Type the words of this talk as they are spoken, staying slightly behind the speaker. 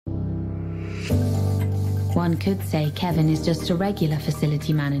One could say Kevin is just a regular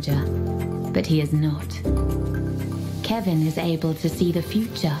facility manager, but he is not. Kevin is able to see the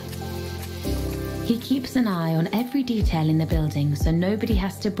future. He keeps an eye on every detail in the building so nobody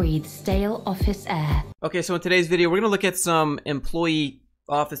has to breathe stale office air. Okay, so in today's video, we're going to look at some employee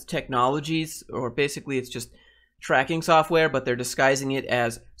office technologies, or basically it's just tracking software, but they're disguising it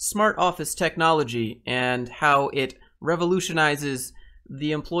as smart office technology, and how it revolutionizes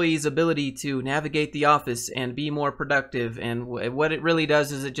the employee's ability to navigate the office and be more productive. And what it really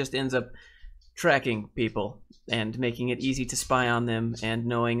does is it just ends up tracking people and making it easy to spy on them and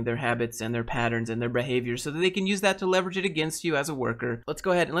knowing their habits and their patterns and their behaviors so that they can use that to leverage it against you as a worker. Let's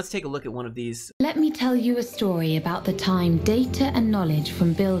go ahead and let's take a look at one of these. Let me tell you a story about the time data and knowledge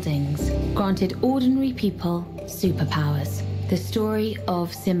from buildings granted ordinary people superpowers. The story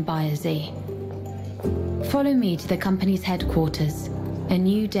of symbiosis. Follow me to the company's headquarters. A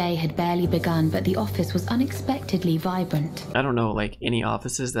new day had barely begun, but the office was unexpectedly vibrant. I don't know, like, any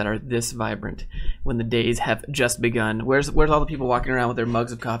offices that are this vibrant when the days have just begun. Where's all the people walking around with their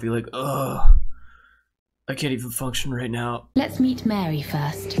mugs of coffee like, ugh, I can't even function right now. Let's meet Mary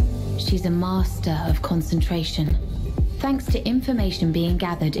first. She's a master of concentration. Thanks to information being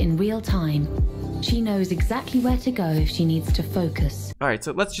gathered in real time, she knows exactly where to go if she needs to focus. All right,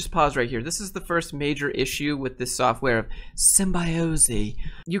 so let's just pause right here. This is the first major issue with this software of symbiosis.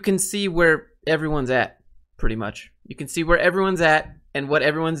 You can see where everyone's at, pretty much. You can see where everyone's at and what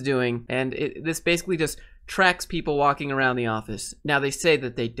everyone's doing, and this basically just tracks people walking around the office. Now, they say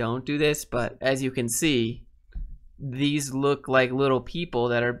that they don't do this, but as you can see, these look like little people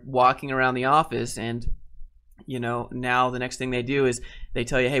that are walking around the office, and you know, now the next thing they do is they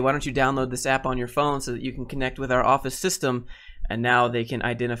tell you, hey, why don't you download this app on your phone so that you can connect with our office system, and now they can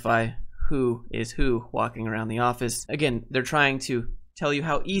identify who is who walking around the office. Again, they're trying to tell you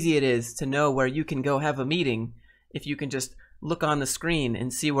how easy it is to know where you can go have a meeting if you can just look on the screen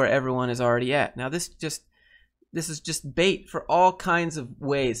and see where everyone is already at. Now this is just bait for all kinds of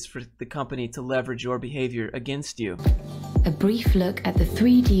ways for the company to leverage your behavior against you. A brief look at the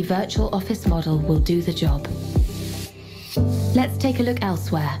 3D virtual office model will do the job. Let's take a look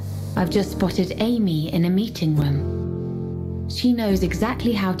elsewhere. I've just spotted Amy in a meeting room. She knows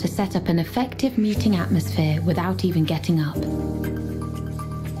exactly how to set up an effective meeting atmosphere without even getting up.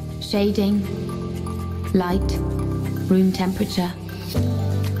 Shading, light, room temperature.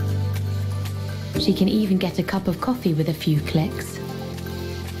 She can even get a cup of coffee with a few clicks.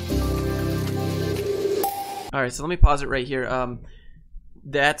 All right, so let me pause it right here.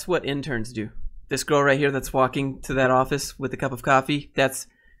 That's what interns do. This girl right here that's walking to that office with a cup of coffee, that's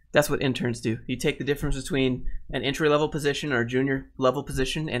what interns do. You take the difference between an entry-level position or a junior-level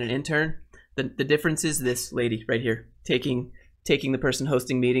position and an intern. The difference is this lady right here, taking the person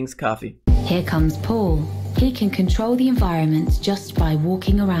hosting meetings coffee. Here comes Paul. He can control the environment just by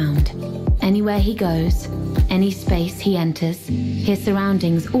walking around. Anywhere he goes, any space he enters, his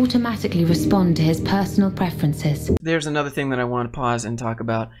surroundings automatically respond to his personal preferences. There's another thing that I want to pause and talk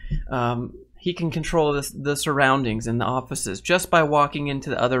about. He can control the surroundings in the offices just by walking into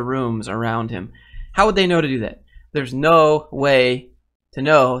the other rooms around him. How would they know to do that? There's no way to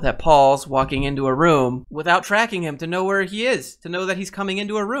know that Paul's walking into a room without tracking him, to know where he is, to know that he's coming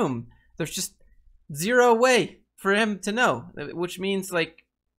into a room. There's just zero way for him to know, which means, like,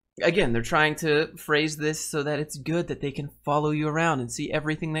 again, they're trying to phrase this so that it's good, that they can follow you around and see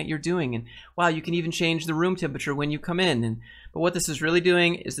everything that you're doing. And wow, you can even change the room temperature when you come in. But what this is really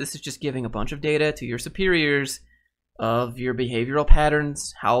doing is this is just giving a bunch of data to your superiors of your behavioral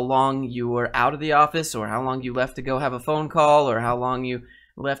patterns, how long you were out of the office, or how long you left to go have a phone call, or how long you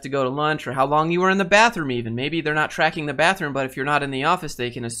left to go to lunch, or how long you were in the bathroom even. Maybe they're not tracking the bathroom, but if you're not in the office, they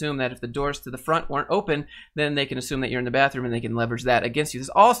can assume that if the doors to the front weren't open, then they can assume that you're in the bathroom and they can leverage that against you. There's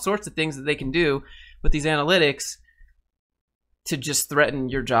all sorts of things that they can do with these analytics to just threaten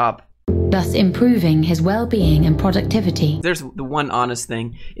your job, thus improving his well-being and productivity. There's the one honest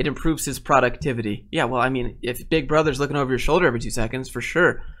thing. It improves his productivity. Yeah, well, I mean, if Big Brother's looking over your shoulder every 2 seconds, for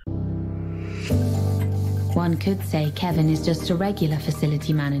sure. One could say Kevin is just a regular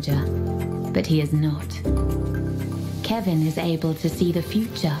facility manager, but he is not. Kevin is able to see the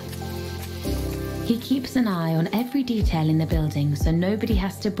future. He keeps an eye on every detail in the building so nobody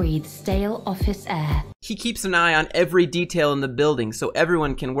has to breathe stale office air. He keeps an eye on every detail in the building so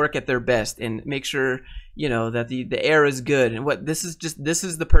everyone can work at their best and make sure, you know, that the air is good. And this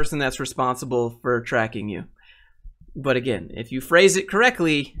is the person that's responsible for tracking you. But again, if you phrase it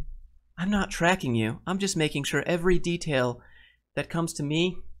correctly, I'm not tracking you. I'm just making sure every detail that comes to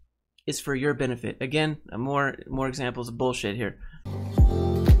me is for your benefit. Again, more examples of bullshit here.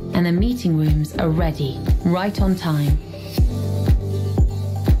 and the meeting rooms are ready, right on time.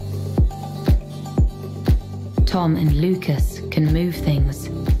 Tom and Lucas can move things.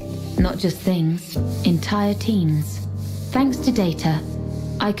 Not just things, entire teams. Thanks to data,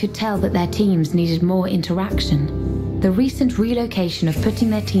 I could tell that their teams needed more interaction. The recent relocation of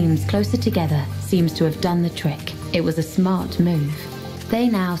putting their teams closer together seems to have done the trick. It was a smart move. They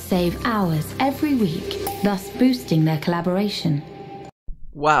now save hours every week, thus boosting their collaboration.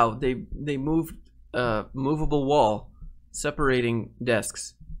 Wow, they moved a movable wall separating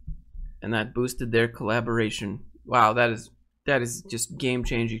desks, and that boosted their collaboration. Wow, that is just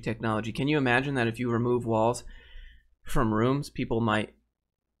game-changing technology. Can you imagine that if you remove walls from rooms, people might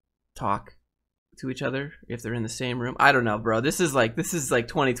talk to each other if they're in the same room? I don't know, bro. This is like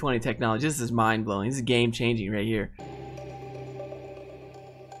 2020 technology. This is mind-blowing. This is game-changing right here.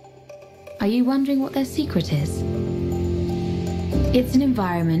 Are you wondering what their secret is? It's an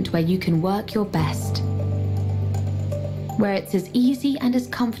environment where you can work your best, where it's as easy and as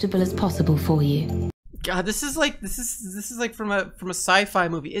comfortable as possible for you. God, this is like from a sci-fi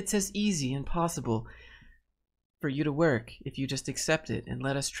movie. It's as easy and possible for you to work if you just accept it and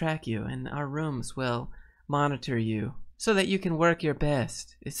let us track you, and our rooms will monitor you so that you can work your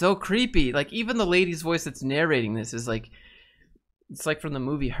best. It's so creepy. Like, even the lady's voice that's narrating this is like, it's like from the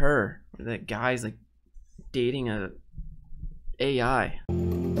movie Her, where that guy's like dating a AI.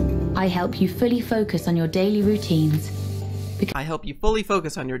 I help you fully focus on your daily routines. I help you fully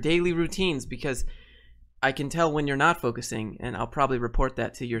focus on your daily routines because I can tell when you're not focusing, and I'll probably report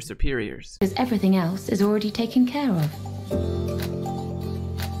that to your superiors. Because everything else is already taken care of.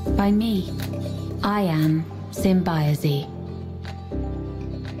 By me. I am Symbiozy.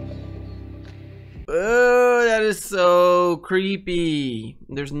 Oh, that is so creepy.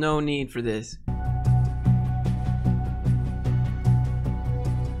 There's no need for this.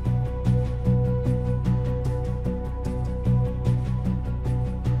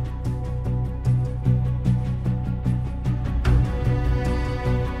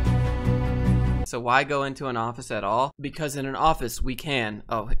 So why go into an office at all? Because in an office we can.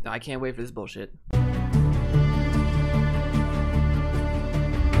 Oh, I can't wait for this bullshit.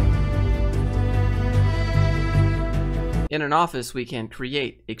 In an office we can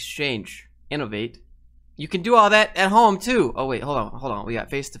create, exchange, innovate. You can do all that at home too. Oh wait, hold on. We got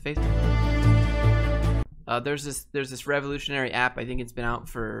face-to-face. There's this revolutionary app. I think it's been out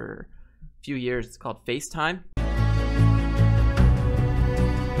for a few years. It's called FaceTime.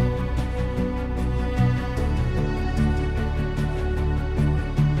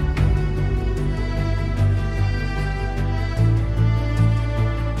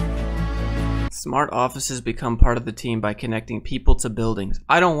 Smart offices become part of the team by connecting people to buildings.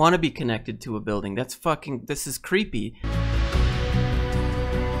 I don't want to be connected to a building. This is creepy.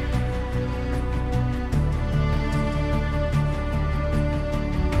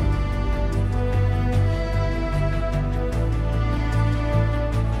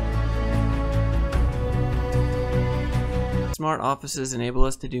 Smart offices enable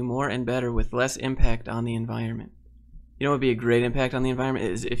us to do more and better with less impact on the environment. You know what would be a great impact on the environment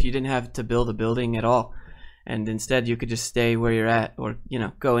is if you didn't have to build a building at all, and instead you could just stay where you're at, or, you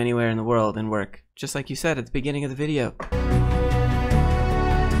know, go anywhere in the world and work, just like you said at the beginning of the video.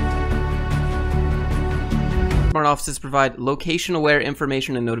 Smart offices provide location-aware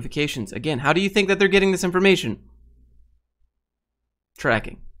information and notifications. Again, how do you think that they're getting this information?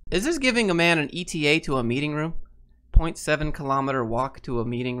 Tracking. Is this giving a man an ETA to a meeting room? 0.7 kilometer walk to a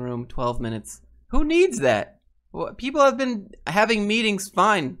meeting room, 12 minutes. Who needs that? Well, people have been having meetings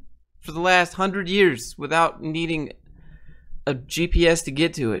fine for the last 100 years without needing a GPS to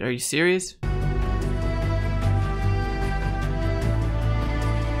get to it. Are you serious?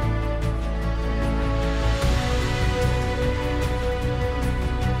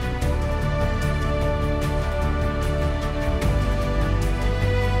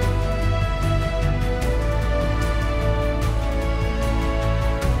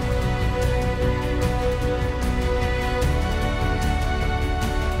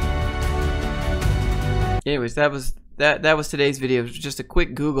 Anyways, that was today's video. It was just a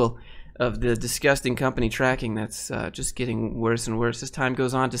quick Google of the disgusting company tracking that's just getting worse and worse as time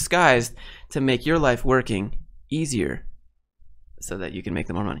goes on, disguised to make your life working easier so that you can make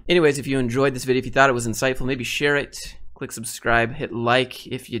them more money. Anyways, if you enjoyed this video, if you thought it was insightful, maybe share it, click subscribe, hit like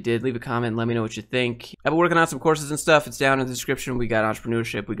if you did, leave a comment, let me know what you think. I've been working on some courses and stuff. It's down in the description. We got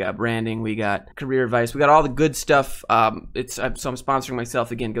entrepreneurship, we got branding, we got career advice, we got all the good stuff. So I'm sponsoring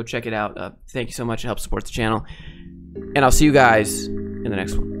myself again. Go check it out. Thank you so much. It helps support the channel, and I'll see you guys in the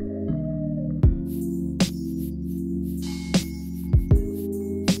next one.